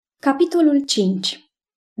Capitolul 5.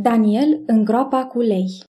 Daniel în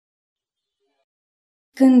groapa-cu-lei.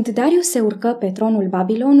 Când Darius se urcă pe tronul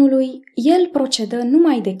Babilonului, el procedă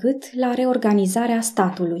numai decât la reorganizarea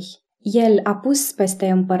statului. El a pus peste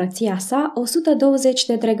împărăția sa 120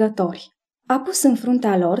 de dregători. A pus în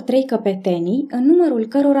fruntea lor 3 căpetenii, în numărul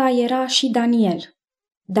cărora era și Daniel.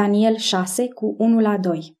 Daniel 6 cu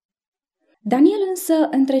 1-2. Daniel însă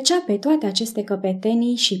întrecea pe toate aceste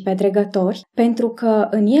căpetenii și pe dregători, pentru că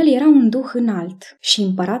în el era un duh înalt și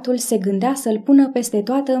împăratul se gândea să-l pună peste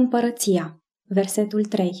toată împărăția. Versetul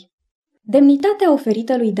 3. Demnitatea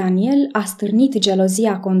oferită lui Daniel a stârnit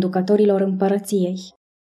gelozia conducătorilor împărăției.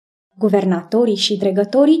 Guvernatorii și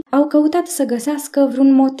dregătorii au căutat să găsească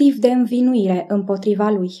vreun motiv de învinuire împotriva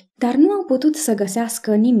lui, dar nu au putut să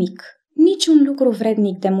găsească nimic, niciun lucru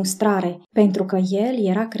vrednic de mustrare, pentru că el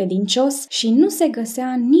era credincios și nu se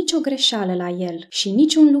găsea nicio greșeală la el și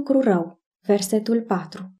niciun lucru rău. Versetul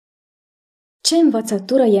 4. Ce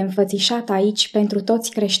învățătură e înfățișată aici pentru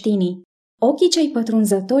toți creștinii! Ochii cei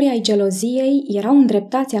pătrunzători ai geloziei erau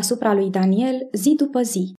îndreptați asupra lui Daniel zi după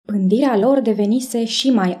zi. Pândirea lor devenise și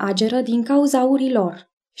mai ageră din cauza urii lor.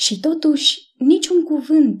 Și totuși, niciun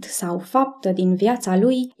cuvânt sau faptă din viața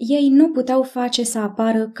lui ei nu puteau face să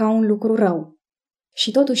apară ca un lucru rău.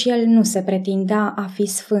 Și totuși el nu se pretindea a fi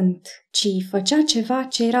sfânt, ci făcea ceva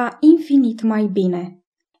ce era infinit mai bine.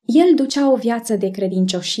 El ducea o viață de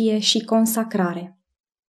credincioșie și consacrare.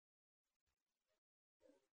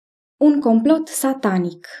 Un complot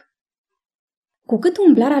satanic. Cu cât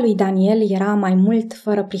umblarea lui Daniel era mai mult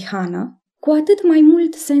fără prihană, cu atât mai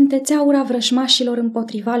mult se întețea ura vrăjmașilor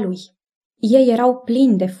împotriva lui. Ei erau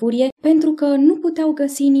plini de furie pentru că nu puteau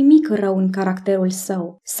găsi nimic rău în caracterul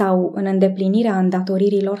său sau în îndeplinirea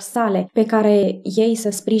îndatoririlor sale pe care ei să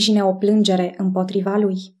sprijine o plângere împotriva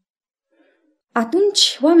lui.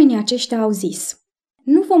 Atunci oamenii aceștia au zis: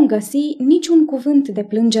 nu vom găsi niciun cuvânt de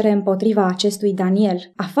plângere împotriva acestui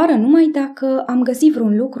Daniel, afară numai dacă am găsit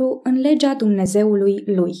vreun lucru în legea Dumnezeului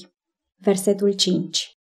lui. Versetul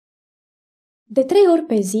 5. De 3 ori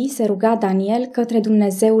pe zi se ruga Daniel către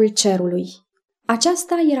Dumnezeul cerului.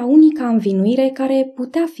 Aceasta era unica învinuire care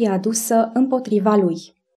putea fi adusă împotriva lui.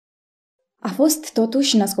 A fost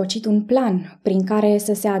totuși născocit un plan prin care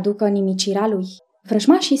să se aducă nimicirea lui.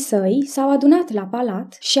 Vrăjmașii săi s-au adunat la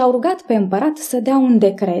palat și au rugat pe împărat să dea un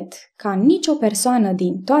decret ca nicio persoană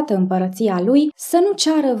din toată împărăția lui să nu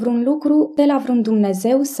ceară vreun lucru de la vreun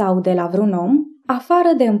Dumnezeu sau de la vreun om,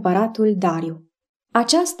 afară de împăratul Dariu.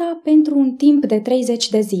 Aceasta pentru un timp de 30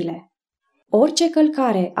 de zile. Orice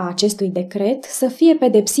călcare a acestui decret să fie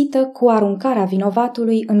pedepsită cu aruncarea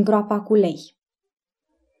vinovatului în groapa-cu-lei.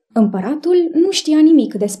 Împăratul nu știa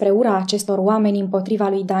nimic despre ura acestor oameni împotriva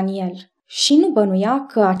lui Daniel și nu bănuia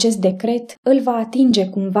că acest decret îl va atinge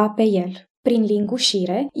cumva pe el. Prin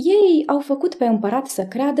lingușire, ei au făcut pe împărat să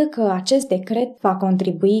creadă că acest decret va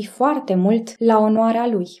contribui foarte mult la onoarea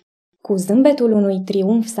lui. Cu zâmbetul unui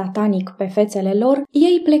triumf satanic pe fețele lor,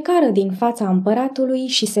 ei plecară din fața împăratului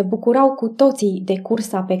și se bucurau cu toții de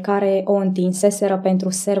cursa pe care o întinseseră pentru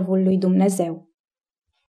servul lui Dumnezeu.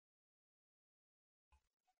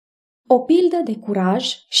 O pildă de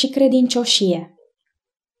curaj și credincioșie.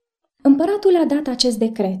 Împăratul a dat acest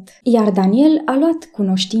decret, iar Daniel a luat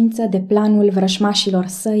cunoștință de planul vrăjmașilor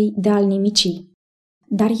săi de a-l nimici.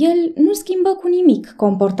 Dar el nu schimbă cu nimic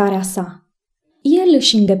comportarea sa. El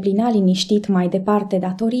își îndeplinea liniștit mai departe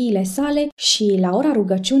datoriile sale și, la ora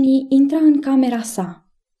rugăciunii, intra în camera sa.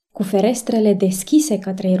 Cu ferestrele deschise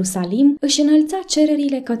către Ierusalim, își înălța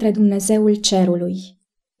cererile către Dumnezeul cerului.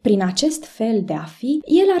 Prin acest fel de a fi,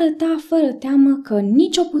 el arăta fără teamă că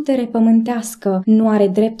nicio putere pământească nu are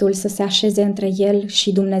dreptul să se așeze între el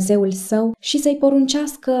și Dumnezeul său și să-i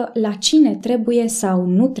poruncească la cine trebuie sau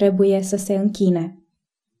nu trebuie să se închine.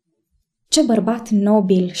 Ce bărbat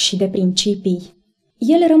nobil și de principii!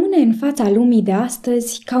 El rămâne în fața lumii de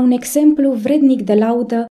astăzi ca un exemplu vrednic de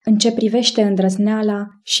laudă în ce privește îndrăzneala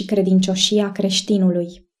și credincioșia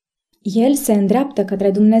creștinului. El se îndreaptă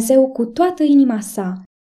către Dumnezeu cu toată inima sa,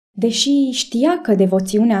 deși știa că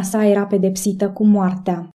devoțiunea sa era pedepsită cu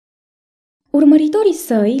moartea. Urmăritorii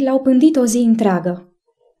săi l-au pândit o zi întreagă.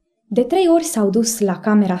 De 3 ori s-au dus la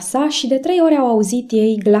camera sa și de 3 ori au auzit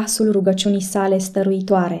ei glasul rugăciunii sale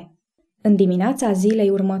stăruitoare. În dimineața zilei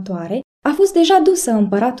următoare, a fost deja dusă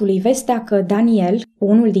împăratului vestea că Daniel,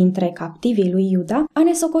 unul dintre captivii lui Iuda, a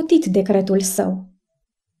nesocotit decretul său.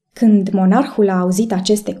 Când monarhul a auzit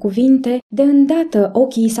aceste cuvinte, de îndată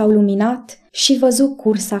ochii s-au luminat și văzu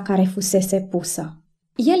cursa care fusese pusă.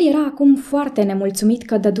 El era acum foarte nemulțumit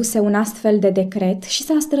că dăduse un astfel de decret și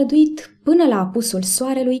s-a străduit până la apusul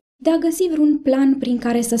soarelui de a găsi vreun plan prin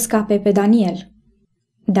care să scape pe Daniel.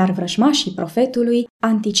 Dar vrăjmașii profetului,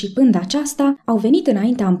 anticipând aceasta, au venit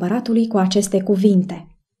înaintea împăratului cu aceste cuvinte: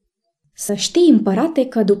 Să știi, împărate,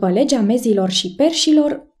 că după legea mezilor și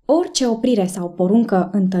perșilor, orice oprire sau poruncă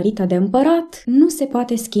întărită de împărat nu se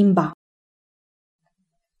poate schimba.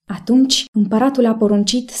 Atunci împăratul a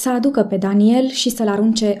poruncit să aducă pe Daniel și să-l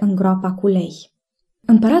arunce în groapa cu lei.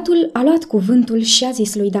 Împăratul a luat cuvântul și a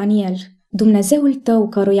zis lui Daniel: Dumnezeul tău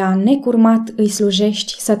căruia necurmat îi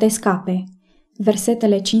slujești să te scape.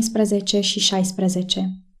 Versetele 15 și 16.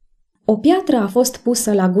 O piatră a fost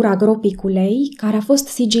pusă la gura gropii cu lei, care a fost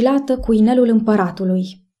sigilată cu inelul împăratului.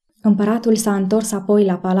 Împăratul s-a întors apoi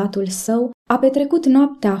la palatul său, a petrecut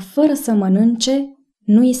noaptea fără să mănânce,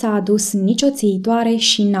 nu i s-a adus nicio țiitoare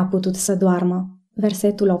și n-a putut să doarmă.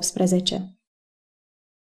 Versetul 18.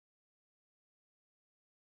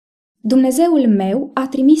 Dumnezeul meu a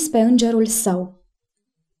trimis pe îngerul său.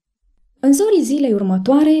 În zorii zilei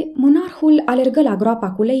următoare, monarhul alergă la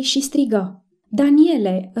groapa cu lei și strigă: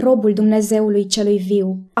 Daniele, robul Dumnezeului celui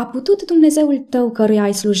viu, a putut Dumnezeul tău căruia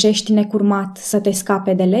îi slujești necurmat să te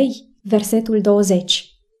scape de lei? Versetul 20.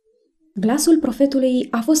 Glasul profetului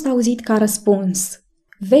a fost auzit ca răspuns: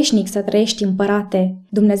 Veșnic să trăiești, împărate,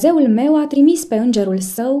 Dumnezeul meu a trimis pe îngerul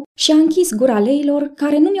său și a închis gura leilor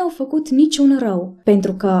care nu mi-au făcut niciun rău,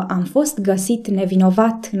 pentru că am fost găsit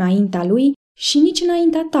nevinovat înaintea lui și nici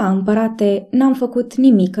înaintea ta, împărate, n-am făcut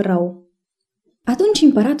nimic rău. Atunci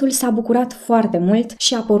împăratul s-a bucurat foarte mult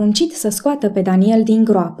și a poruncit să scoată pe Daniel din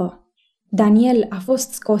groapă. Daniel a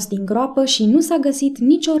fost scos din groapă și nu s-a găsit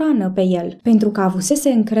nicio rană pe el, pentru că avusese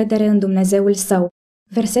încredere în Dumnezeul său.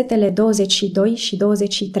 Versetele 22 și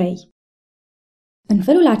 23. În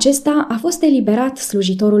felul acesta a fost eliberat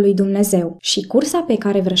slujitorul lui Dumnezeu și cursa pe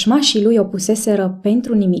care vrășmașii lui o puseseră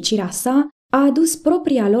pentru nimicirea sa a adus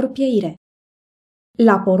propria lor pieire.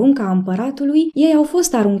 La porunca împăratului, ei au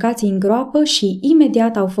fost aruncați în groapă și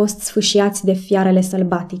imediat au fost sfâșiați de fiarele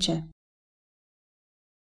sălbatice.